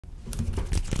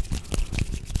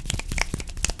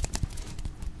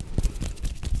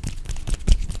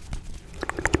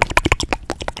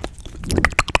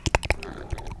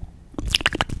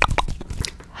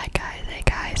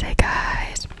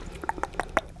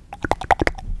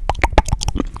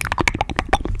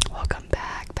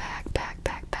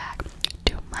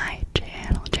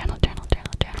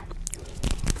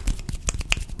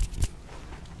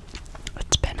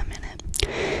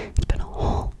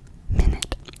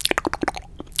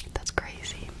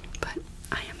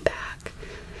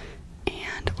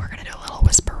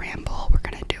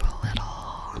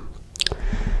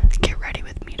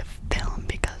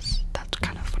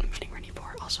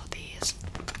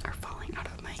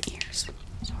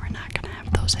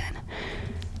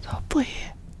hopefully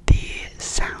the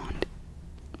sound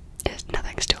is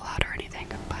nothing's too loud or anything,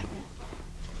 but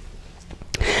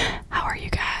how are you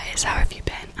guys? How have you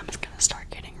been? I'm just gonna start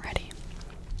getting ready.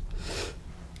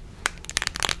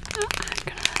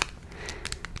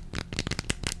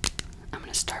 I'm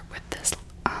gonna start with this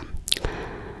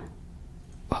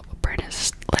what brand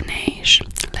is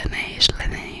this?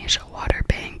 Laneige Water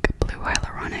Bank Blue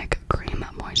Hyaluronic Cream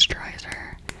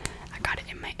Moisturizer. I got it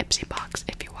in my Ipsy box.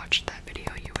 If you watched that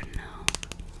video, you would know.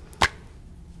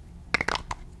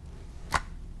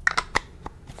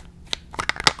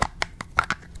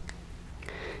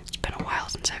 It's been a while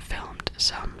since I filmed,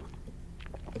 so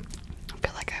I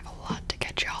feel like I have a lot to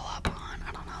catch y'all up on.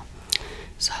 I don't know.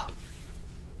 So,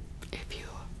 if you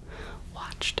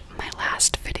watched my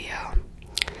last video,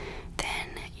 then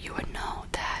you would know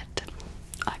that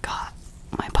I got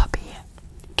my puppy,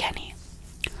 Kenny.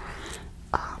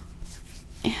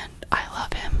 And I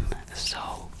love him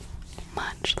so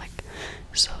much, like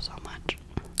so much.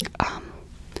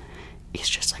 He's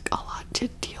just like a lot to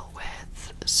deal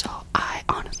with. So I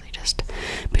honestly just,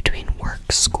 between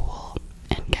work, school,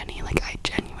 and Kenny, like I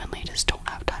genuinely just don't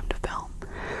have time to film.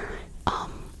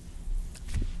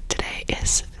 Today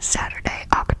is Saturday,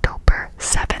 October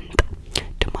 7th.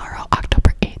 Tomorrow,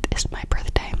 October 8th, is my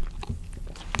birthday.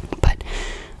 But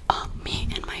me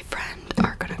and my friend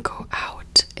are gonna go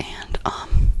out and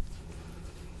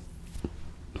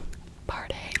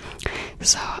party.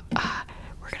 So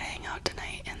we're gonna hang out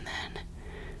tonight, and then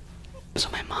so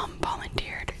my mom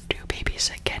volunteered to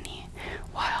babysit Kenny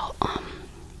while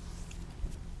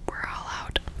we're all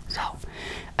out. So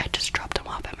I just dropped him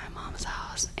off at my mom's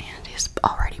house, and he's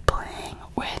already playing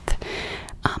with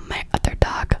my other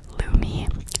dog, Lumi.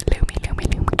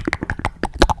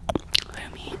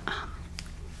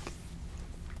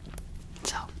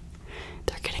 So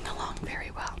they're getting along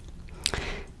very well.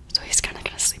 So he's kind of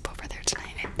gonna sleep over there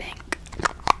tonight, I think.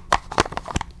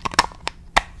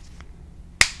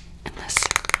 Unless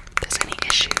there's any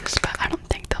issues, but I don't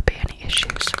think there'll be any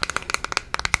issues.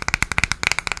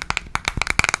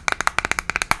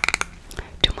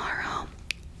 Tomorrow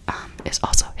is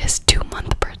also his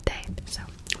 2-month birthday, so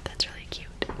that's really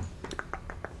cute.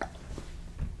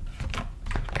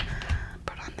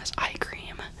 Put on this eye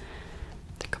cream,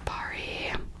 the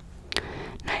Kapari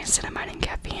niacinamide and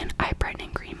caffeine eye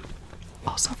brightening cream,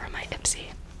 also from my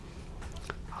Ipsy.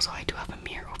 Also, I do have a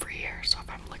mirror over here, so if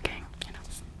I'm looking, you know.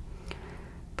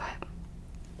 But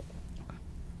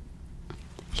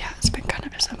yeah, it's been kind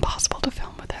of just impossible to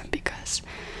film with him because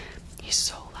he's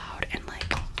so loud. And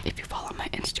like, if you follow my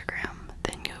Instagram,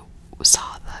 then you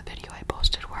saw the video I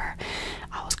posted where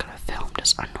I was gonna film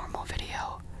just a normal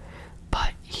video,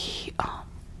 but he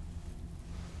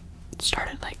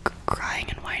started like crying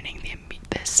and whining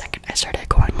the second I started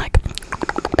going, like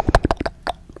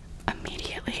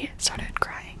immediately started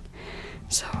crying.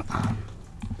 So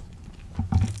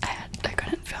I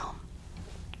couldn't film.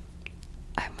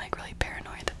 I'm like really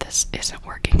paranoid that this isn't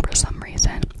working for some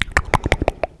reason.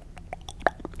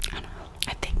 I don't know.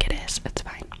 I think it is. It's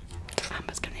fine. I'm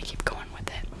just gonna keep going with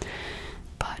it.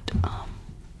 But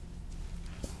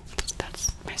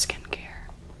that's my skincare.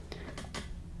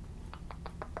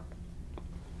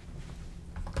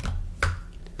 Okay,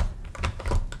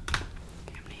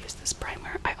 I'm gonna use this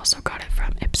primer. I also got it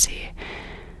from Ipsy.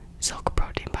 Silk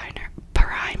Protein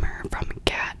Primer from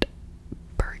Cat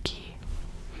Berkey.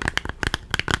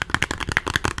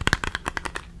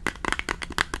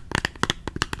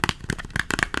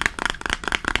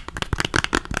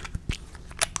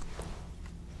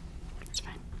 It's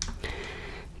fine.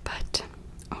 But,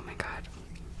 oh my god.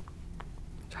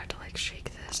 I tried to like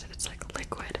shake this. It's like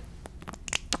liquid.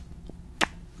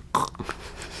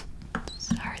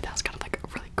 Sorry, that was kind of like a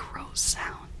really gross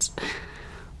sound.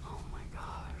 Oh my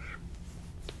gosh.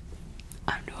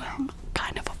 I'm doing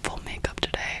kind of a full makeup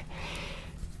today.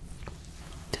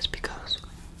 Just because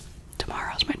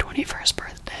tomorrow's my 21st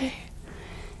birthday.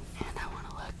 And I want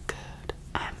to look good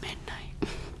at midnight.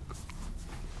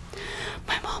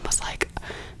 My mom was like,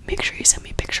 make sure you send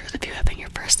me pictures of you having your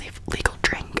first legal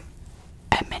drink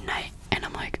at midnight. And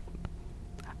I'm like,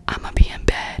 I'm gonna be in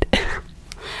bed.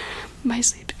 My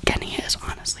sleep, Kenny is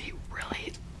honestly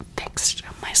really fixed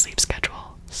my sleep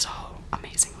schedule so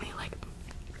amazingly. Like,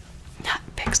 not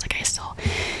fixed, like I still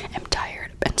am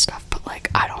tired and stuff, but like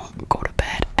I don't go to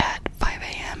bed at 5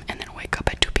 a.m. and then wake up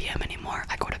at 2 p.m. anymore.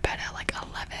 I go to bed at like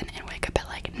 11 and wake up at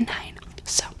like 9.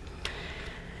 So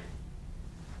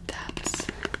that's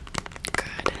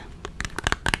good.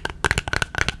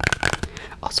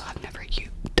 Also,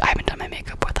 I haven't done my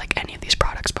makeup with like any of these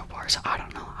products before, so I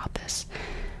don't know how this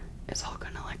is all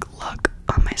gonna like look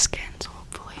on my skin. So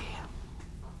hopefully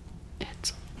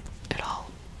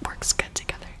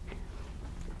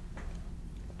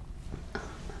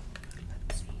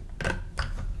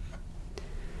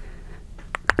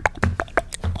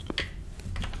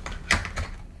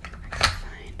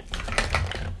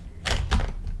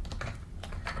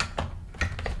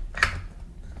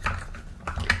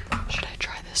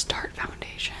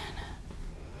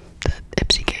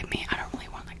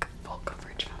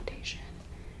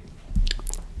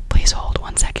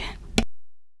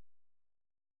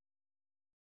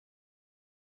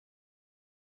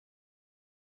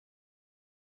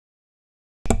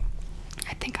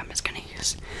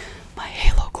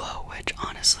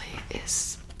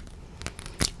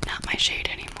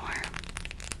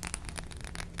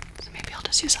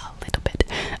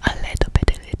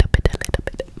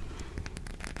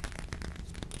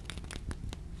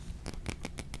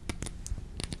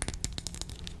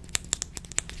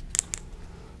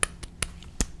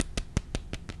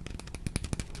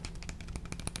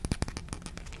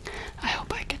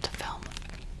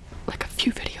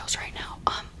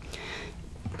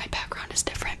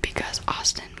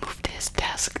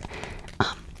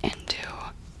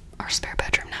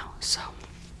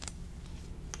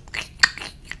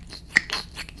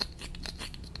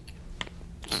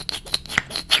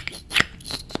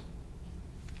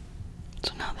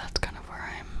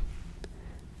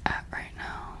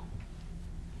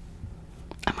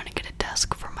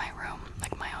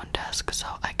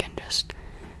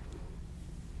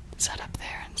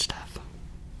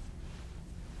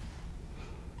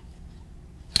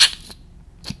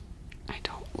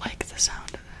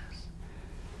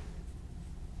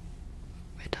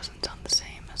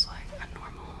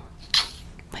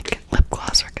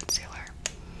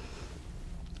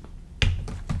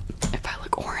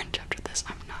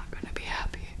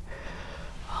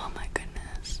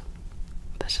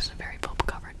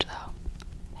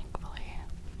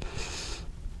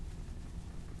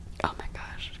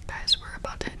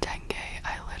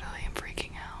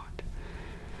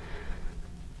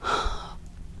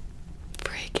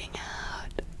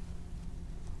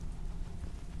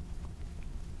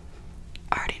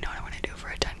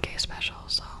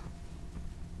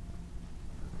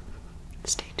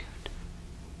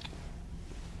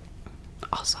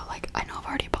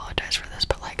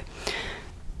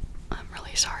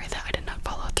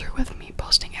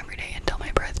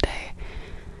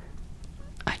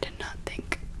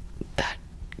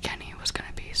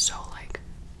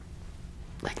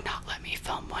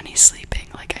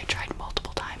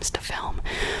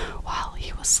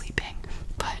was sleeping,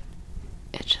 but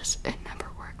it never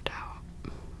worked out.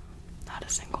 Not a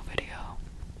single video.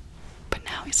 But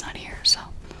now he's not here, so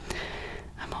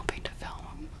I'm hoping to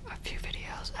film a few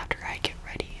videos after I get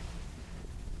ready.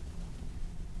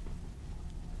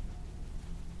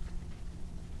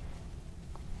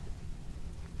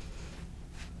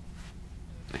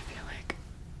 I feel like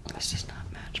this does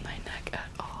not match my neck at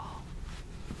all.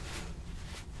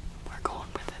 We're going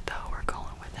with it though, we're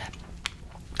going with it.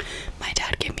 My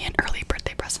dad gave me an early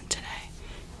birthday present today,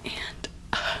 and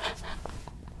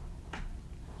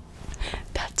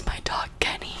that's my dog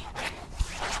Kenny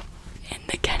in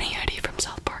the Kenny hoodie from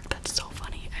South Park. That's so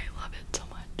funny. I love it so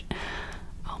much.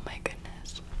 Oh my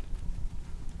goodness.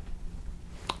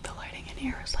 The lighting in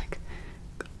here is like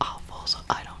awful, so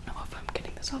I don't know if I'm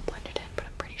getting this all blended in, but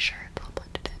I'm pretty sure it's all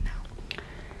blended in now.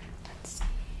 Let's see.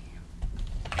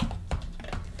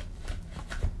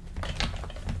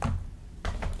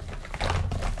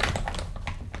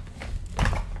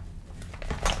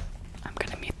 I'm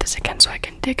gonna mute this again so I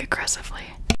can dig aggressively.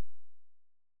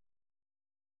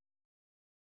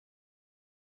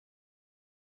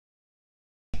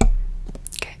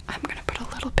 Okay, I'm gonna put a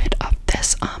little bit of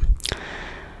this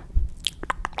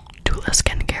Tula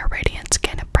Skincare Radiant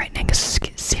Skin Brightening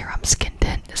Serum Skin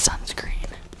Tint Sunscreen.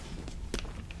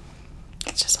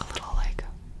 It's just a little like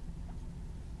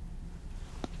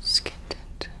skin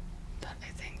tint that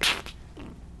I think,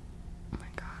 oh my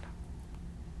god,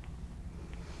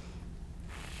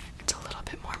 it's a little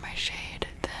bit more my shade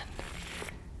than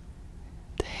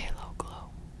the Halo Glow.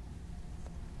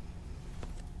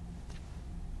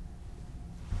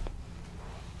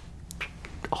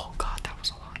 Oh god, that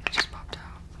was a lot. It just popped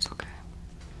out. It's okay.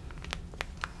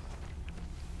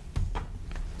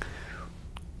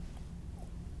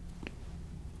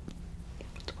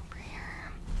 What's over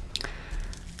here?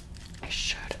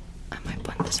 I might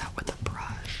blend this out with a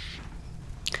brush.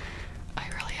 I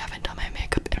really haven't done my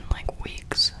makeup in like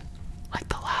weeks. Like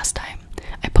the last time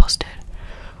I posted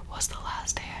was the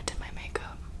last day I did my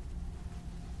makeup.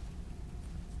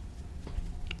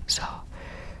 So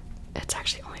it's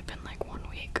actually only been like 1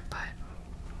 week, but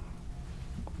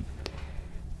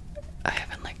I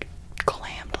haven't like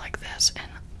glammed like this in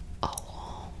a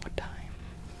long time.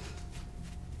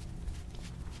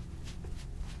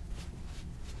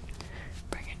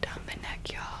 Bring it down the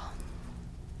neck, y'all.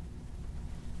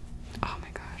 Oh my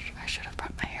gosh, I should have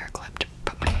brought my hair clip to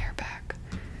put my hair back.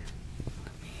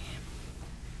 Let me.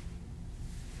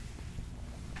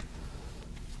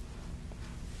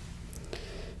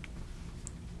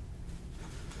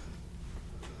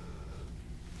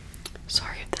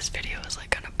 Sorry if this video is like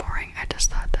kind of boring. I just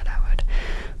thought that I would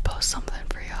post something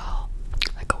for y'all,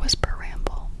 like a whisper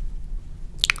ramble.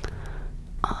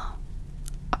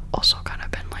 I've also kind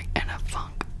of been like in a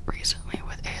funk recently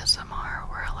with ASMR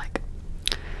where like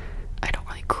I don't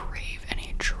really crave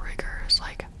any triggers.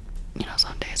 Like, you know,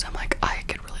 some days I'm like, I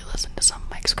could really listen to some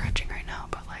mic scratching right now,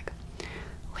 but like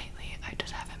lately I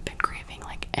just haven't been craving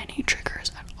like any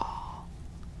triggers at all.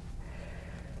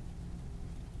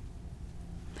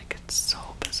 Like, it's so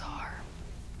bizarre.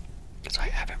 So I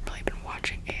haven't really been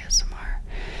watching ASMR.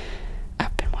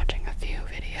 I've been watching a few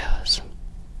videos,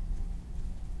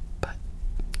 but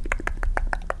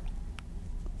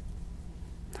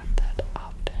not that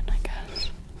often, I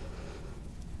guess.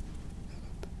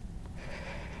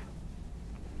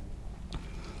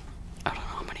 I don't know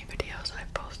how many videos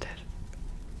I've posted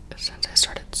since I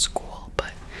started school,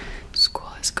 but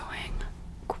school is going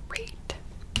great.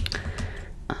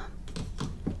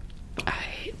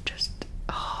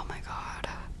 Oh my god,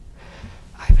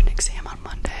 I have an exam on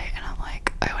Monday, and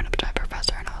I went up to my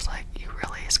professor and I was like, you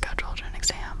really scheduled an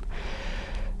exam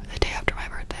the day after my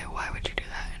birthday? Why would you do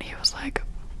that? And he was like,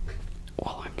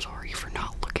 well, I'm sorry for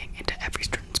not looking into every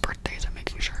student's birthdays and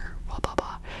making sure blah blah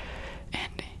blah.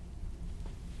 And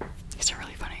he's a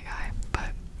really funny guy,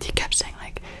 but he kept saying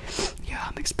like, yeah,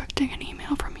 I'm expecting an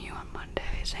email from you on Monday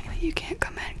saying that you can't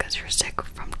come in because you're sick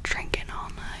from drinking all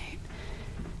night.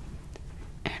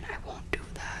 And I won't do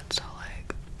that, so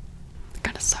like, it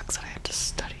kind of sucks that I have to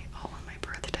study all on my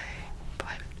birthday,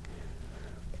 but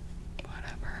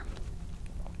whatever.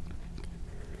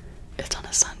 It's on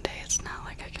a Sunday, it's not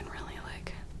like I can really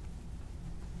like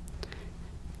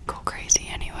go crazy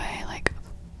anyway, like,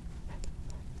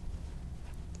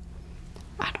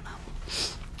 I don't know.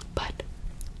 But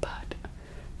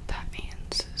that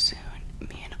means soon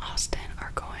me and Austin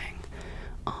are going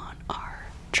on our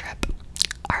trip.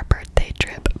 Our birthday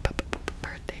trip.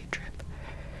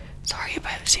 Sorry if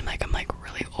I seem like I'm like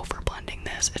really over blending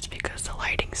this. It's because the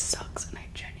lighting sucks and I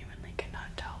genuinely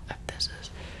cannot tell if this is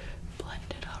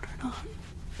blended out or not.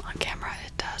 On camera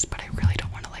it does, but I really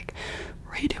don't want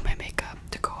redo my makeup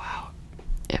to go out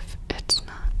if it's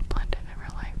not blended in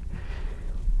real life.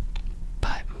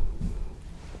 But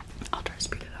I'll try to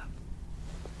speed it up.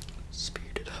 Speed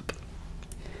it up.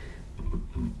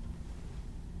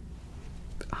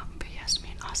 But yes, me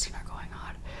and Austin are going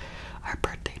on our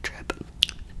birthday trip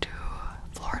to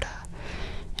Florida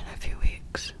in a few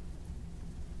weeks.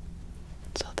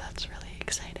 So that's really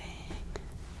exciting.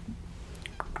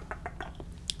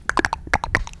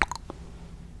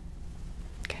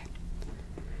 Okay.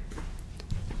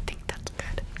 I think that's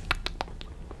good.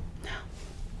 Now,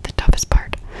 the toughest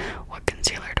part. What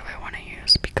concealer do I want to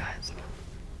use? Because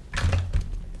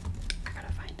I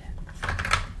gotta find it.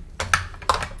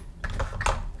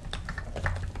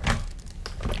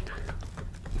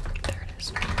 There it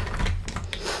is.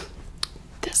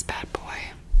 This bad boy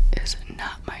is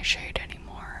not my shade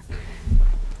anymore.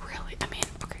 Really, I mean,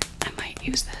 okay, I might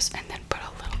use this and then put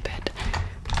a little bit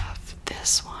of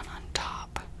this one on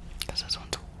top because this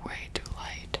one's way too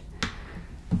light.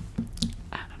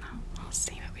 I don't know. I'll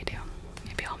see what we do.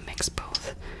 Maybe I'll mix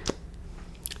both.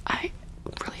 I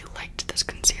really liked this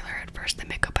concealer at first, the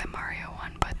Makeup by Mario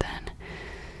one, but then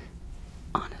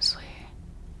honestly,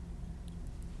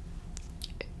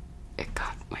 it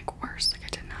got like worse. Like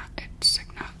it's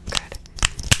like not good.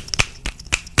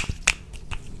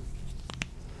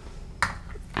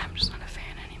 I'm just not a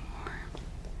fan anymore.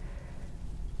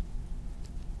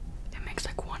 It makes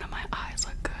like one of my eyes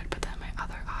look good, but then my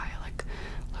other eye like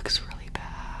looks really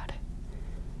bad.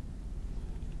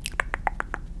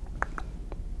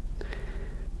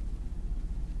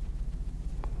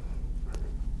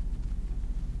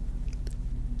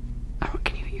 Oh,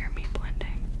 can you hear me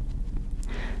blending?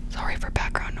 Sorry for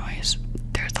background noise.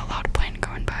 There's a loud plane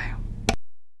going by.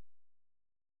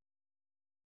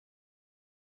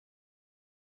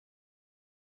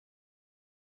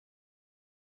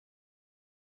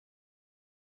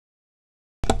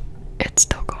 It's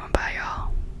still going by,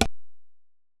 y'all.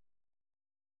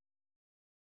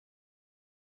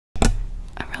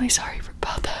 I'm really sorry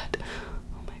about that.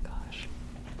 Oh my gosh.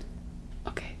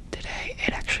 Okay, today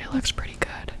it actually looks pretty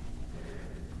good.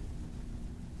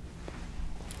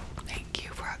 Thank you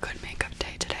for a good makeup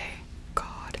day today.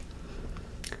 God.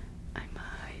 I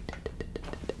might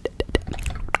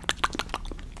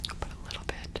put a little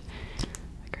bit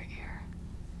like right here.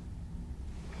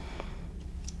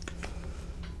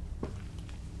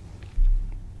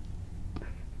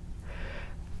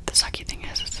 The sucky thing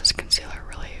is this concealer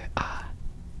really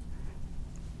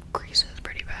creases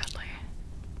pretty badly,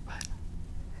 but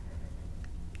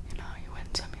you know, you win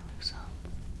some, you lose some.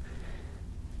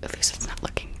 At least it's not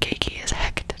looking cakey as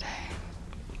heck today.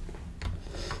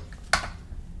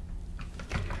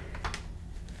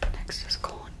 Next is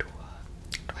contour.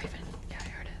 Do I even? Yeah,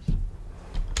 here it is.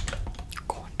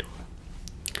 Contour.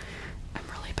 I'm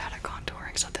really bad at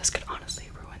contouring, so this could honestly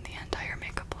ruin the entire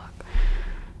makeup look.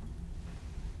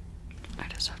 I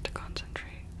just have to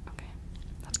concentrate. Okay,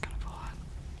 that's kind of a lot.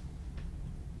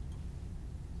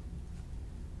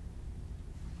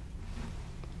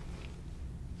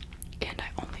 And I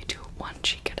only do one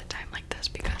cheek at a time like this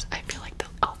because I feel like the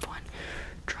e.l.f. one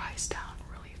dries down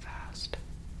really fast.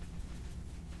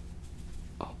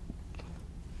 Oh.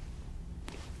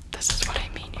 This is what I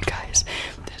mean, you guys.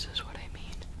 This is what I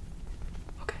mean.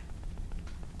 Okay.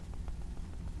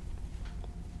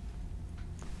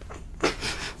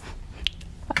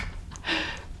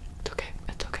 It's okay.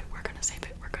 It's okay. We're gonna save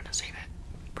it. We're gonna save it.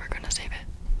 We're gonna save it.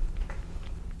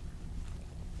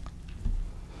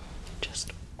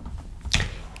 Just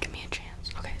give me a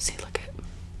chance. Okay, see, look at.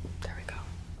 There we go.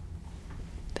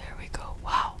 There we go.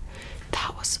 Wow.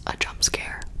 That was a jump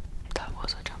scare. That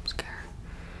was a jump scare.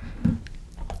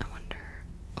 I wonder.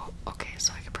 Oh, okay,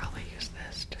 so I could probably use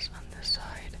this just on this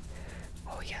side.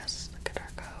 Oh, yes. Look at her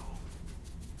go.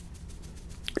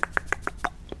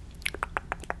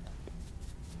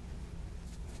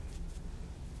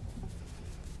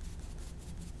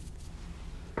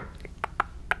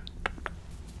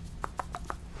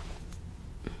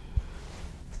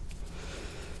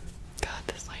 God,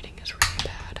 this lighting is really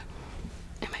bad.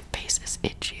 And my face is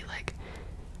itchy, like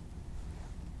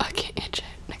I can't itch it.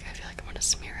 Like I feel like I'm gonna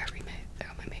smear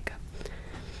my makeup.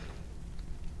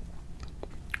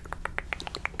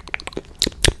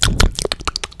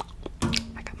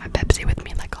 I got my Pepsi with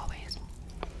me like always.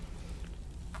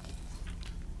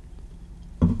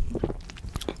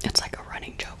 It's like a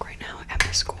running joke right now at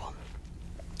my school.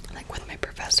 Like with my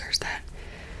professors that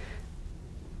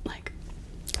like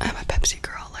I'm a Pepsi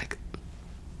girl, like,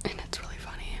 and it's really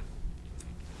funny.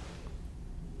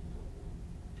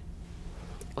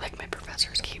 Like my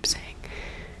professors keep saying,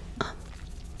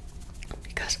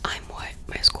 because I'm what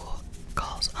my school calls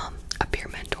girls a peer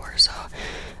mentor. So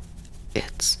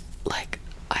it's like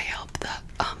I help the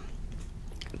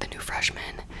new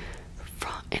freshmen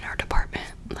from in our department.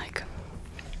 Like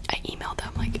I email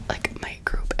them like my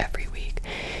group every week,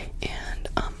 and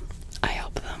I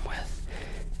help them with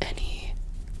any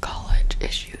college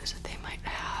issues that they might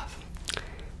have.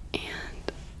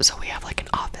 And so we have like an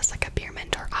office, like a peer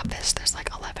mentor office. There's like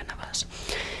 11 of us,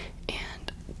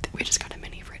 and we just got a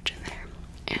mini fridge in there.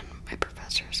 And my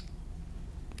professors,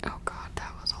 oh god,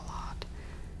 that was a lot.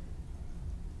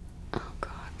 Oh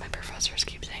god, my professors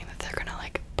keep saying that they're gonna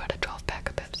like put a 12-pack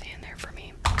of Pepsi in there for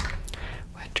me,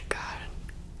 which, god,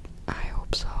 I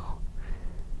hope so.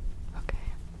 Okay,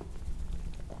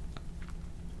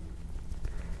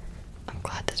 I'm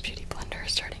glad this beauty blender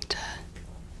is starting to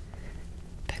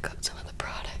pick up some of the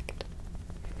product.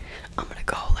 I'm gonna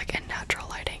go like in natural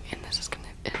lighting, and it's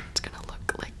gonna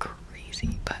look like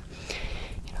crazy, but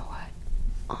you know what?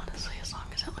 Honestly, as long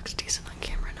as it looks decent on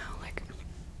camera now, like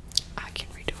I can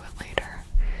redo it later.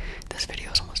 This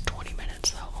video is almost 20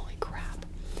 minutes though, holy crap.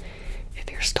 If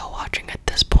you're still watching at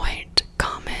this point,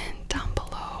 comment down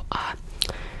below,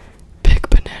 big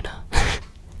banana.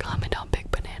 Comment down big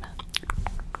banana.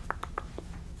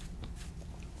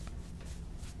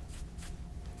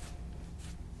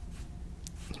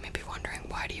 You may be wondering,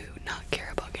 why do you not care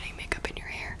about getting makeup in your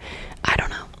hair? I don't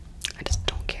know. I just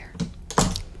don't care.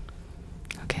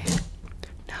 Okay,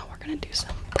 now we're gonna do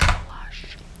some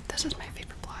blush. This is my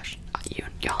favorite blush.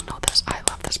 Y'all know this. I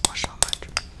love this blush so much.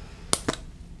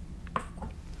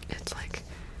 It's like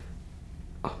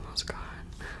almost gone.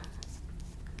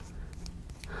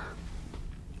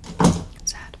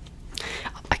 Sad.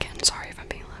 Again, sorry if I'm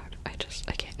being loud.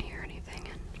 I can't hear anything,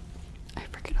 and I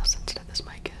forget how sensitive this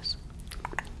mic is.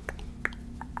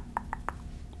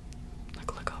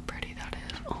 Look how pretty that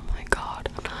is. Oh my god,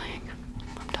 I'm dying.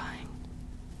 I'm dying.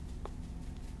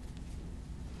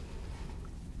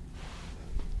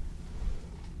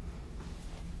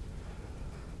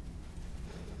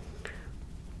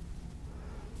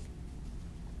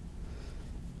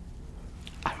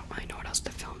 I don't really know what else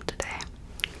to film today.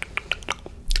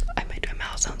 I might do a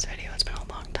mouse sounds video. It's been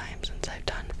a long time since I've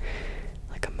done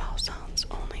like a mouse sounds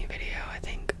only video, I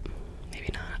think. Maybe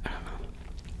not, I don't know.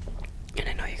 And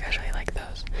I know you guys really like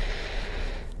those.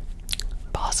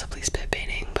 Possibly spit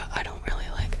painting, but I don't really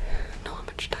like know how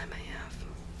much time I have.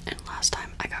 And last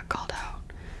time I got called out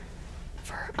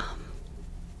for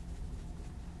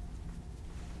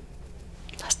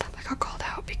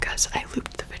because I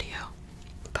looped the video.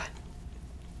 But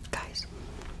guys,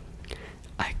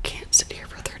 I can't sit here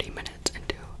for 30 minutes and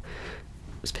do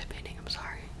spit painting. I'm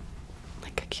sorry.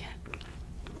 Like, I can't.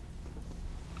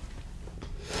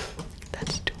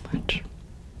 That's too much.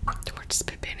 Too much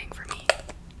spit painting for me.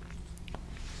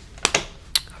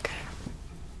 Okay.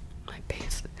 My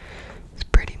base is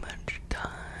pretty much done.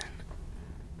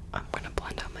 I'm gonna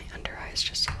blend out my under eyes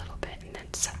just a little bit and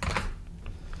then set them.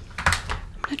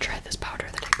 I'm gonna try this powder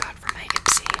that I got from my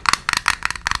Ipsy.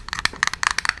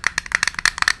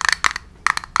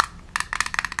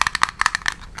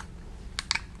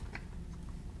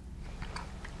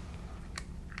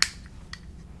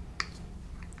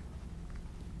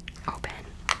 Open.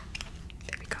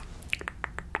 There we go.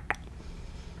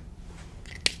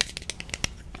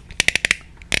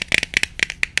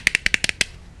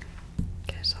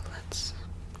 Okay, so let's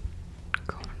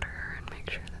go under her and make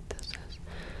sure that this is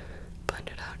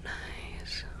blended out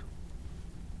nice.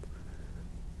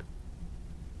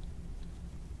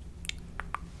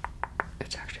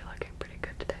 It's actually looking pretty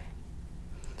good today.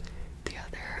 The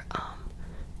other,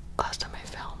 last time I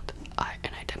filmed, I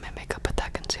did my makeup with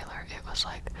that concealer, it was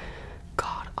like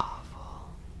god awful.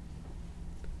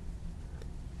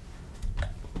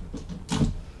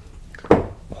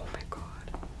 Oh my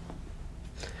god.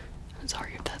 I'm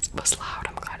sorry if that was loud.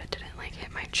 I'm glad it didn't like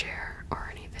hit my chair or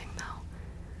anything though.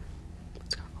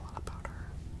 It's got a lot of powder.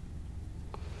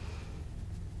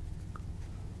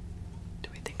 Do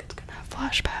we think it's gonna have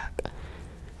flashback?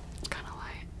 It's kind of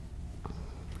light. I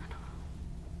don't know.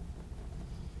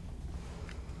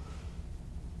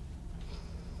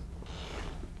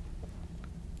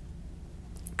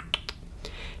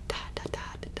 Da da da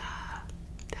da da.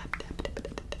 Dab dab dab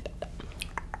dab dab dab.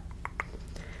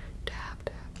 Dab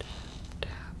dab dab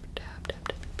dab dab dab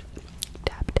dab.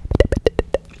 Dab dab dab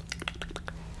dab dab.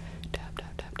 Dab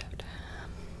dab dab dab dab.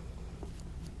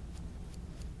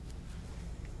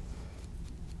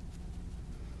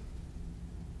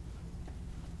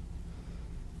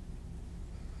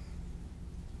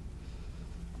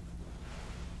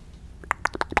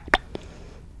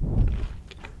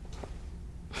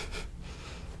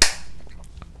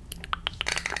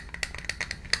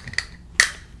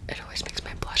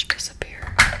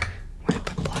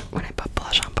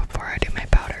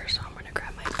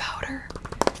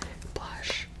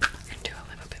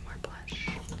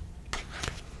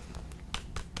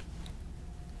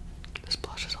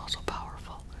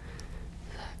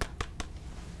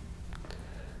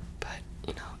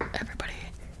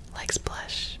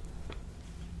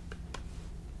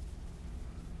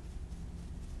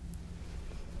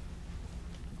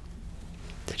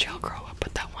 gel grow up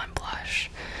with that one blush.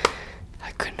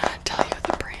 I could not tell you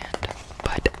the brand,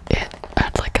 but it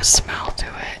had like a smell to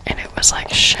it, and it was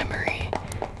like shimmery.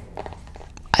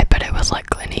 I bet it was like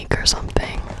Clinique or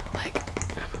something. Like, I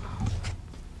don't know.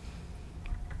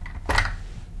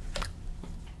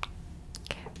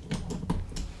 Okay.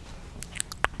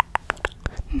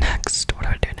 Next, what do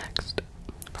I do next?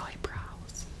 Probably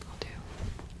brows. I'll do.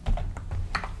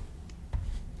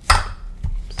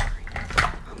 Sorry.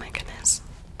 Oh my goodness.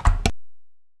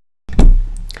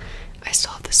 I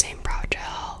still have the same brow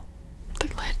gel. The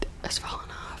lid has fallen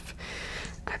off.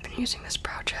 I've been using this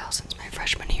brow gel since my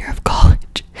freshman year of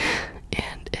college,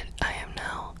 and I am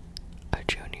now a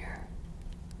junior.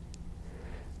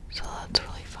 So that's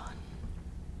really fun.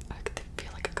 I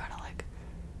feel like I gotta like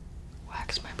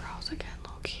wax my brows again,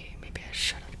 low key. Maybe I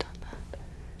should have done that.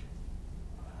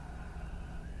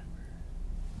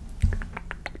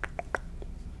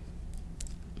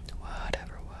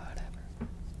 Whatever.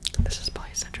 This is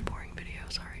probably such a boring video,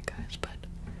 sorry guys, but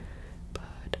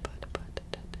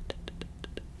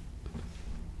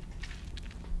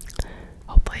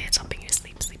hopefully it's helping you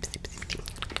sleep.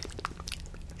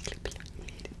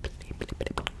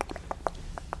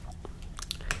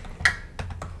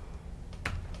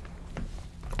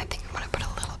 I think I'm gonna put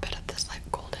a little bit of this like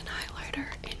golden highlighter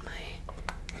in my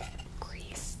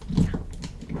crease. Yeah.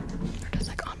 Or just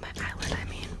like on my eyelid, I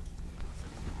mean.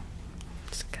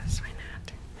 Just because why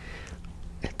not?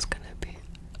 It's gonna be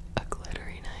a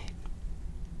glittery night.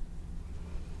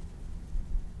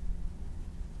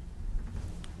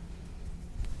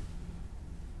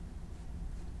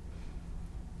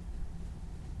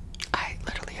 I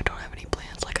literally don't have any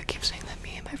plans. Like I keep saying that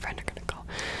me and my friend are gonna go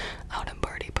out and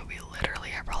party, but we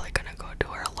literally are probably gonna go to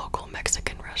our local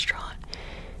Mexican restaurant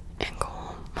and go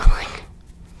home. Like,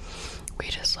 we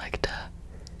just like to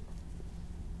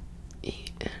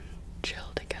eat and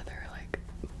chill together like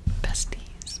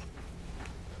besties.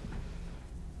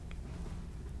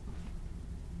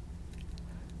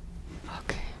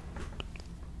 Okay.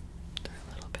 They're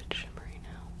a little bit shimmery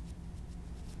now.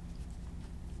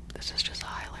 This is just a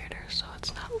highlighter, so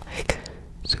it's not like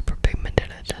super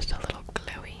pigmented, it's just a little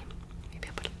glowy. Maybe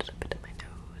I'll put a little bit on my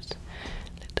nose. A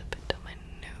little bit on my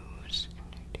nose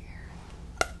and right here.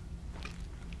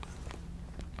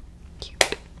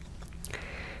 Cute.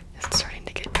 It's starting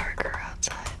to get darker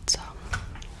outside, so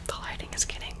the lighting is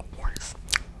getting worse.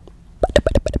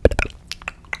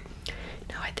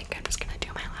 Now I think I'm just gonna do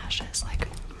my lashes. Like,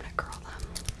 I'm gonna curl them.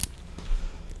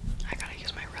 I gotta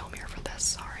use my real mirror for this.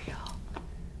 Sorry, y'all. I'm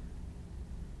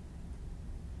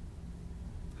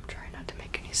trying not to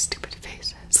make any stupid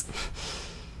faces.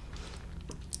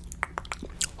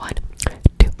 1,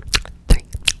 2, 3,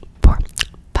 4,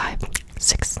 5,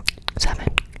 6, 7,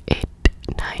 8,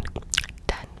 9,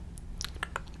 10.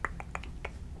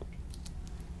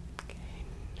 Okay,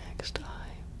 next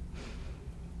eye.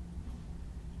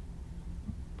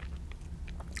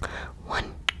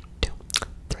 1, 2,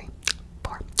 3,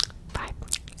 4, 5,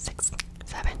 6,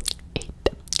 7, 8,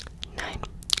 9,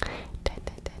 10.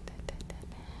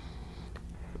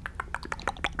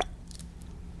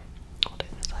 I'll do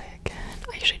this eye again.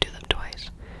 I usually do them twice.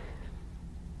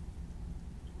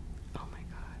 Oh my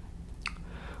god.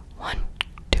 1,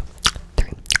 2,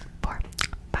 3, 4,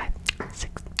 5,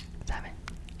 6, 7,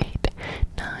 8,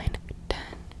 9, 10.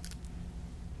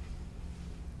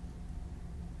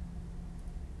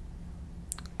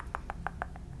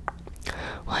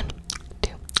 1,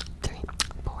 2, 3,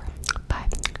 4, 5,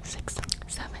 6,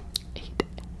 7, 8,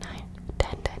 9,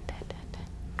 10.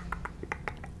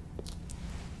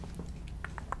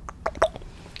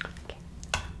 Okay.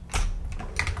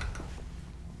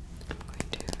 I'm going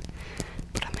to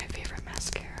put on my favorite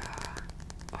mascara.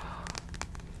 Oh.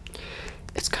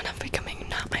 It's kind of becoming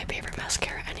not my favorite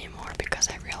mascara anymore because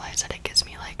I realize that it gives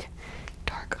me like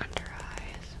dark under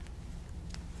eyes.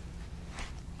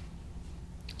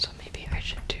 So maybe I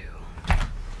should do,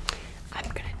 I'm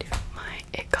gonna do my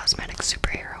It Cosmetics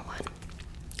Superhero one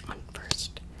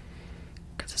first,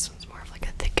 because this one's more of like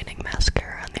a thickening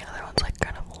mascara and the other one's like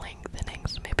kind of lengthening,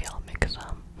 so maybe I'll mix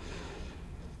them.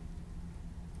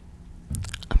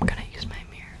 I'm gonna use my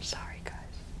mirror, sorry guys.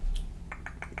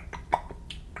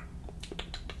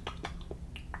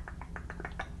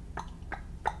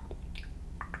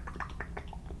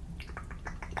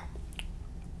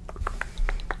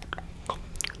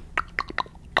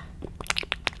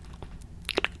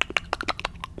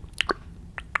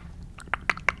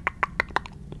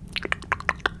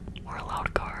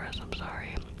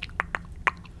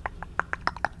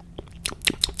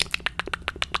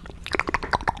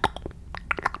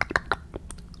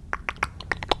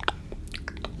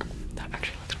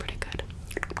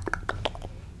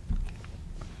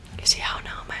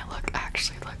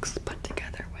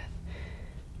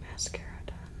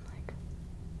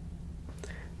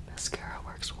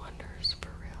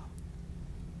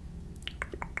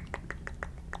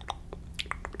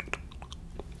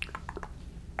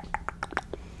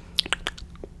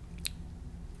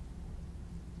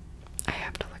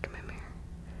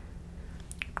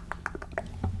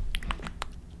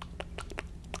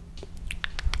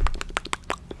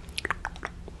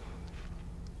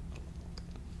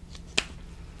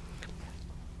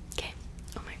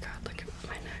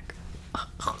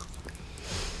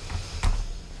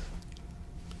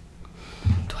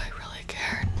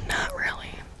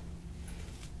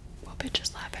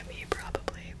 laugh at me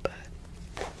probably, but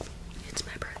it's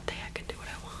my birthday, I can do what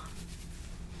I want.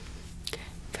 Okay,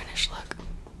 finish look.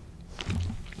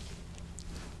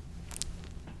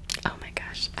 Oh my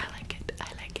gosh, I like it,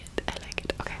 I like it, I like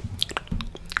it. Okay,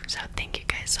 so thank you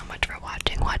guys so much for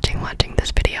watching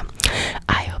this video.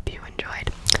 I hope you enjoyed.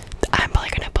 I'm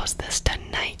probably gonna post this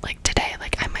tonight, like today.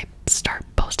 Like I might start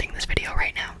posting this video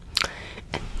right now,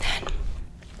 and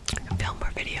then film more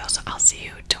videos. I'll see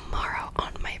you tomorrow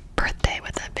on my birthday.